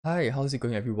Hi, how's it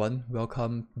going everyone?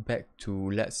 Welcome back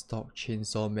to Let's Talk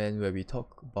Chainsaw Man, where we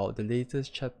talk about the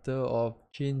latest chapter of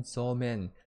Chainsaw Man.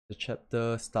 The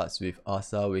chapter starts with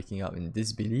Asa waking up in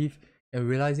disbelief and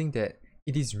realizing that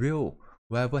it is real,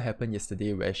 whatever happened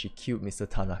yesterday where she killed Mr.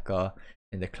 Tanaka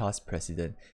and the class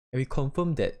president. And we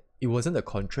confirm that it wasn't a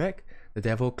contract, the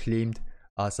devil claimed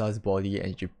Asa's body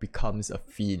and she becomes a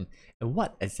fiend. And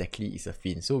what exactly is a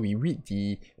fiend? So we read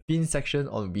the fiend section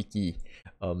on Wiki.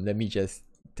 Let me just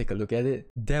take a look at it.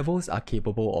 Devils are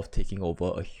capable of taking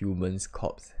over a human's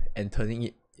corpse and turning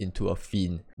it into a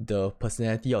fiend. The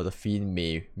personality of the fiend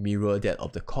may mirror that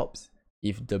of the corpse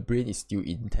if the brain is still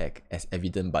intact, as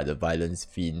evident by the violence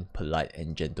fiend, polite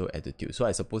and gentle attitude. So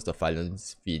I suppose the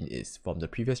violence fiend is from the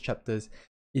previous chapters.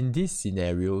 In these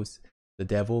scenarios, the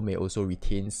devil may also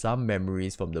retain some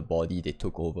memories from the body they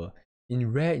took over.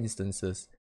 In rare instances,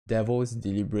 devils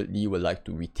deliberately would like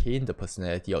to retain the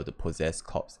personality of the possessed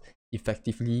corpse,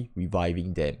 effectively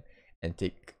reviving them and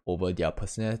take over their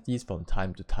personalities from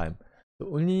time to time. The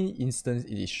only instance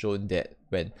it is shown that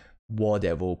when War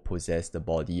Devil possessed the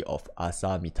body of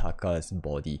Asa Mikata's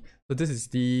body. So this is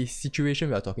the situation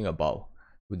we are talking about.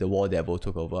 With the War Devil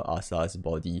took over Asa's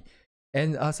body,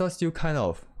 and Asa still kind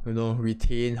of,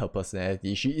 retain her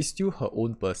personality. She is still her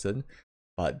own person,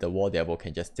 but the War Devil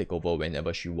can just take over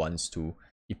whenever she wants to,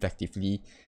 effectively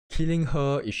killing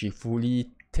her if she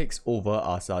fully takes over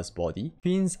Asa's body.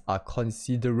 Fiends are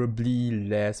considerably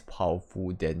less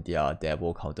powerful than their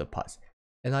devil counterparts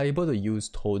and are able to use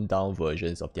toned down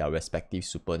versions of their respective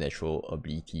supernatural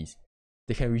abilities.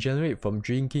 They can regenerate from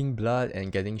drinking blood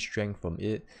and getting strength from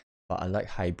it, but unlike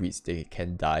hybrids, they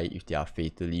can die if they are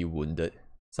fatally wounded.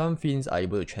 Some fiends are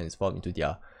able to transform into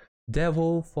their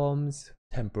devil forms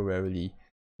temporarily.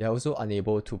 They are also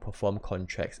unable to perform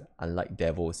contracts, unlike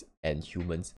devils and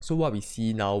humans. So what we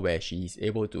see now, where she is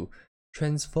able to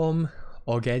transform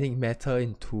organic matter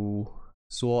into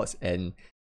swords and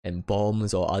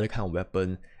bombs or other kind of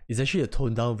weapon, is actually a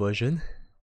toned down version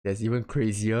that's even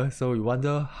crazier. So we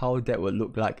wonder how that would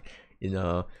look like in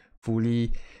a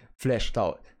fully fleshed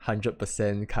out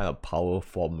 100% kind of power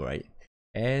form, right?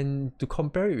 And to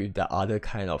compare it with the other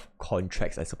kind of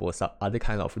contracts, I suppose, some other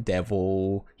kind of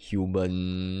devil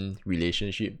human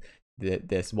relationship,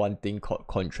 there's one thing called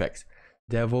contracts.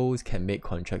 Devils can make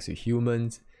contracts with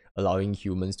humans, allowing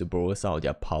humans to borrow some of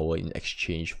their power in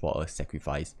exchange for a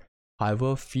sacrifice.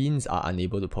 However, fiends are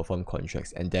unable to perform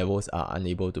contracts, and devils are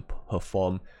unable to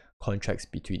perform contracts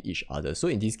between each other. So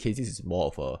in these cases, it's more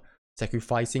of a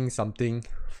sacrificing something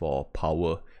for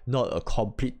power, not a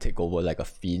complete takeover like a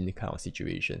fiend kind of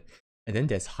situation. And then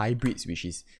there's hybrids, which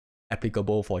is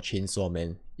applicable for Chainsaw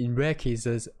Man. In rare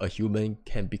cases, a human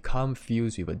can become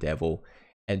fused with a devil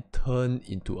and turn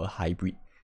into a hybrid.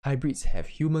 Hybrids have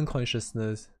human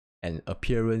consciousness and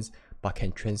appearance, but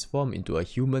can transform into a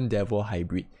human devil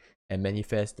hybrid and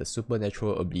manifest the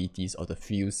supernatural abilities of the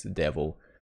fused devil.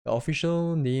 The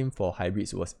official name for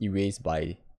hybrids was erased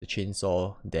by the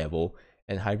Chainsaw Devil,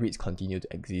 and hybrids continue to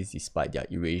exist despite their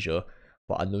erasure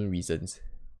for unknown reasons.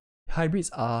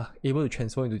 Hybrids are able to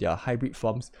transform into their hybrid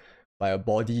forms by a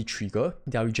body trigger.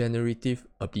 Their regenerative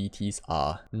abilities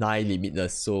are nigh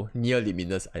limitless, so near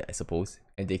limitless, I suppose,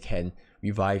 and they can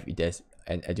revive if there's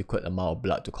an adequate amount of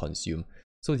blood to consume.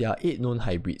 So there are 8 known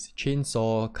hybrids: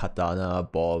 chainsaw, katana,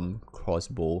 bomb,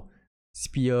 crossbow,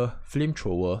 spear,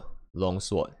 flamethrower,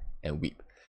 longsword, and whip.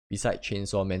 Besides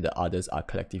Chainsaw Man, the others are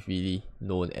collectively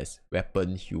known as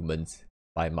weapon humans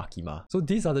by Makima. So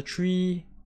these are the 3,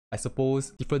 I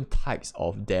suppose, different types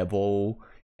of devil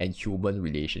and human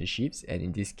relationships, and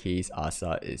in this case,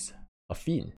 Asa is a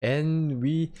fiend. And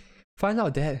we find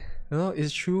out that,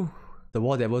 it's true. The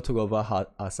War Devil took over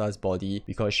Asa's body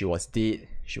because she was dead.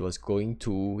 She was going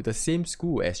to the same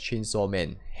school as Chainsaw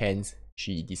Man, hence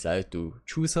she decided to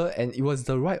choose her, and it was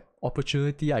the right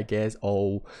opportunity, I guess.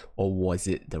 Or was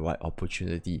it the right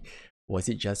opportunity? Was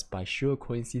it just by sheer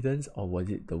coincidence, or was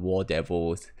it the War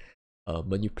Devil's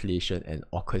manipulation and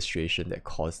orchestration that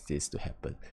caused this to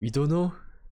happen? We don't know,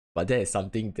 but that is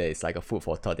something that is like a food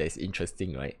for thought that is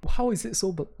interesting, right? How is it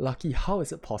so lucky? How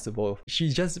is it possible?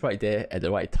 She's just right there at the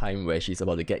right time where she's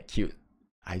about to get killed.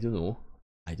 I don't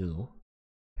know.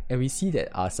 And we see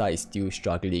that Asa is still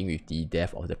struggling with the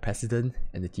death of the president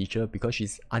and the teacher because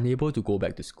she's unable to go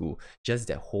back to school. Just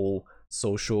that whole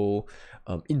social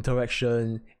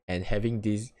interaction and having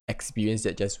this experience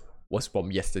that just was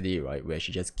from yesterday, right? Where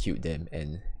she just killed them,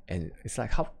 and it's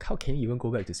like, how can you even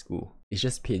go back to school? It's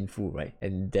just painful, right?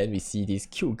 And then we see this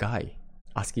cute guy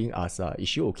asking Asa, is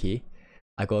she okay?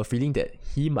 I got a feeling that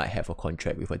he might have a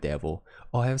contract with a devil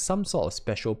or have some sort of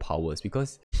special powers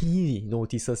because he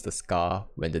notices the scar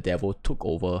when the devil took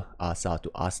over Asa to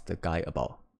ask the guy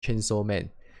about Chainsaw Man.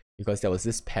 Because there was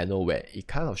this panel where it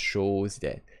kind of shows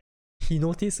that he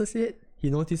notices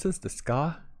the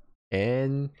scar,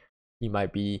 and he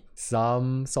might be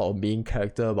some sort of main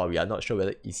character, but we are not sure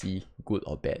whether is he good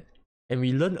or bad. And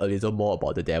we learn a little more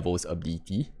about the devil's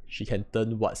ability. She can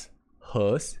turn what's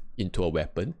hers into a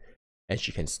weapon, and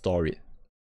she can store it.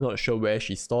 Not sure where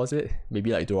she stores it.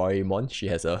 Maybe like Doraemon, she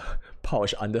has a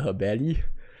pouch under her belly.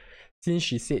 Since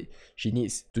she said she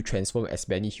needs to transform as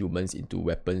many humans into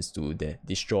weapons to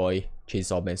destroy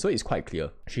Chainsaw Man, so it's quite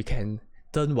clear. She can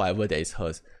turn whatever that is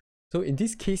hers. So in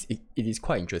this case, it is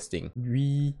quite interesting.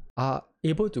 We are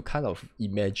able to kind of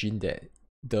imagine that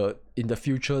in the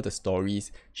future, the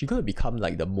stories, she's gonna become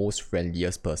like the most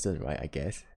friendliest person, right? I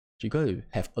guess she's gonna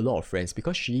have a lot of friends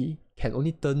because she can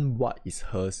only turn what is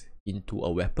hers into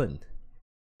a weapon.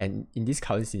 And in this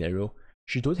current scenario,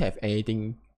 she don't have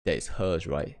anything that is hers,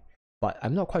 right? But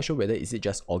I'm not quite sure whether is it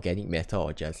just organic matter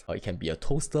or it can be a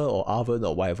toaster or oven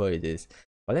or whatever it is.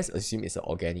 But let's assume it's an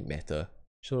organic matter.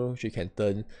 So she can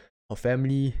turn her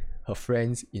family, her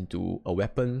friends into a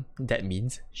weapon. That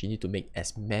means she needs to make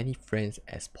as many friends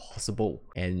as possible.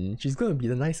 And she's gonna be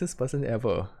the nicest person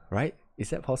ever, right?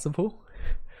 Is that possible?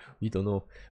 We don't know.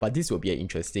 But this will be an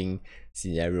interesting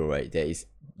scenario, right? That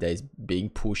is being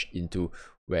pushed into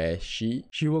where she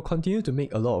will continue to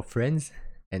make a lot of friends,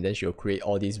 and then she'll create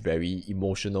all these very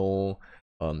emotional,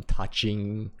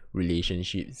 touching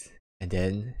relationships. And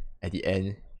then at the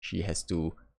end, she has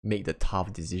to make the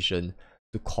tough decision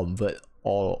to convert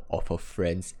all of her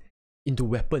friends into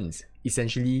weapons,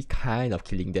 essentially kind of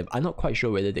killing them. I'm not quite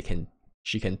sure whether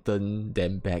she can turn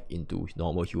them back into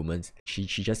normal humans. She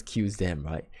just kills them,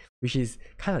 right? Which is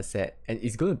kind of sad, and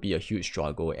it's going to be a huge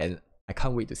struggle, and I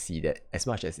can't wait to see that. As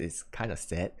much as it's kind of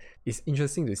sad, it's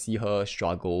interesting to see her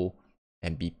struggle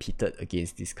and be pitted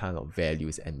against this kind of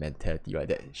values and mentality, right?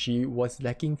 That she was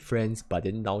lacking friends, but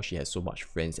then now she has so much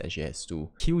friends and she has to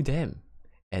kill them,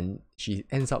 and she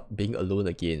ends up being alone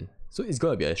again. So it's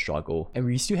gonna be a struggle, and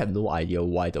we still have no idea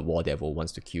why the War Devil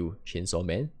wants to kill Chainsaw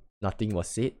Man. Nothing was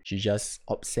said. She just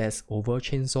obsessed over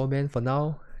Chainsaw Man for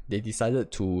now. They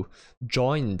decided to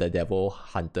join the Devil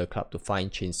Hunter Club to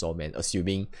find Chainsaw Man,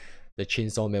 assuming the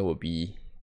Chainsaw Man will be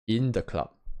in the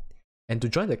club. And to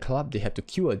join the club, they have to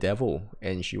kill a devil,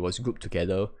 and she was grouped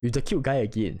together with the cute guy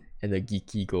again and the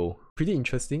geeky girl. Pretty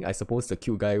interesting. I suppose the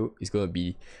cute guy is going to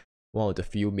be one of the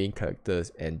few main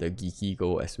characters, and the geeky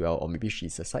girl as well, or maybe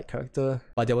she's a side character.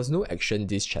 But there was no action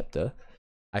this chapter.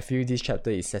 I feel this chapter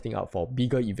is setting up for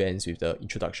bigger events with the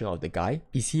introduction of the guy.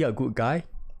 Is he a good guy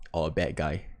or a bad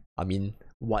guy? I mean,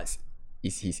 what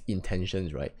is his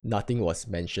intentions, right? Nothing was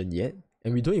mentioned yet,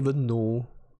 and we don't even know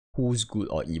who's good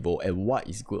or evil and what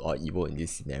is good or evil in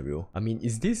this scenario. I mean,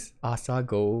 is this Asa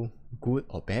girl good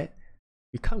or bad?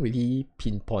 We can't really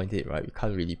pinpoint it, right? We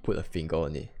can't really put a finger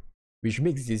on it, which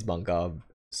makes this manga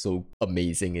so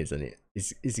amazing, isn't it?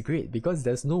 It's great because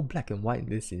there's no black and white in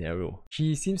this scenario.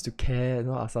 She seems to care,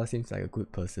 Asa seems like a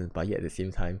good person, but yet at the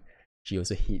same time, she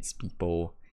also hates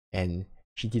people, and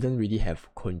she didn't really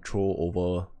have control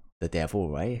over the devil,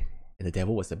 right? And the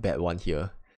devil was the bad one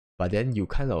here. But then you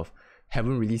kind of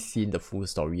haven't really seen the full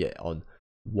story yet on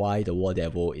why the War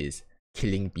Devil is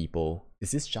killing people.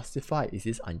 Is this justified? Is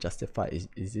this unjustified?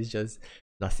 Is this just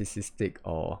narcissistic,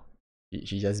 or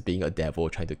she's just being a devil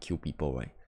trying to kill people,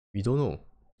 right? We don't know.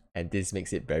 And this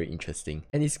makes it very interesting.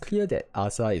 And it's clear that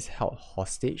Asa is held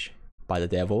hostage by the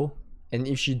devil, and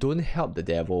if she don't help the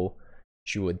devil,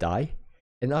 she will die.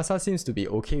 And Asa seems to be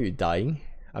okay with dying.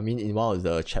 I mean, in one of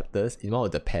the chapters, in one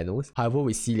of the panels. However,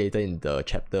 we see later in the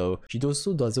chapter, she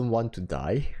also doesn't want to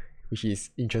die, which is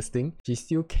interesting. She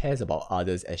still cares about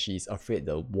others as she is afraid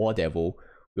the War Devil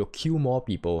will kill more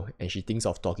people, and she thinks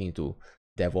of talking to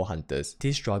devil hunters.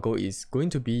 This struggle is going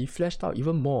to be fleshed out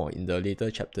even more in the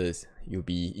later chapters. It'll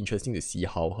be interesting to see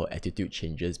how her attitude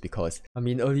changes, because I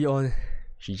mean, early on,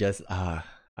 she just I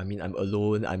mean, I'm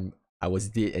alone, I was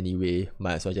dead anyway,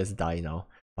 might as well just die now.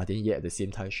 But then yet at the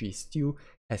same time, she still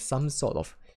has some sort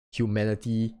of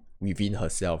humanity within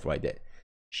herself, right? That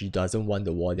she doesn't want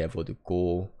the War Devil to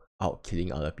go out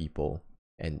killing other people.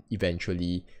 And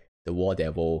eventually the War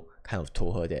Devil kind of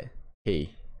told her that,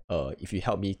 hey, if you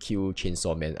help me kill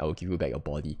Chainsaw Man, I will give you back your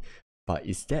body. But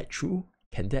is that true?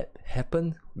 Can that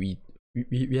happen? We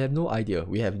have no idea.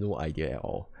 We have no idea at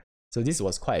all. So this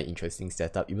was quite an interesting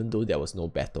setup, even though there was no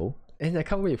battle. And I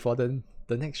can't wait for the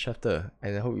next chapter.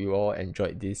 And I hope you all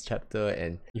enjoyed this chapter.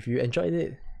 And if you enjoyed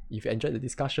it, if you enjoyed the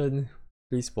discussion,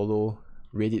 please follow,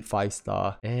 rate it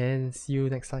 5-star, and see you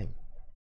next time.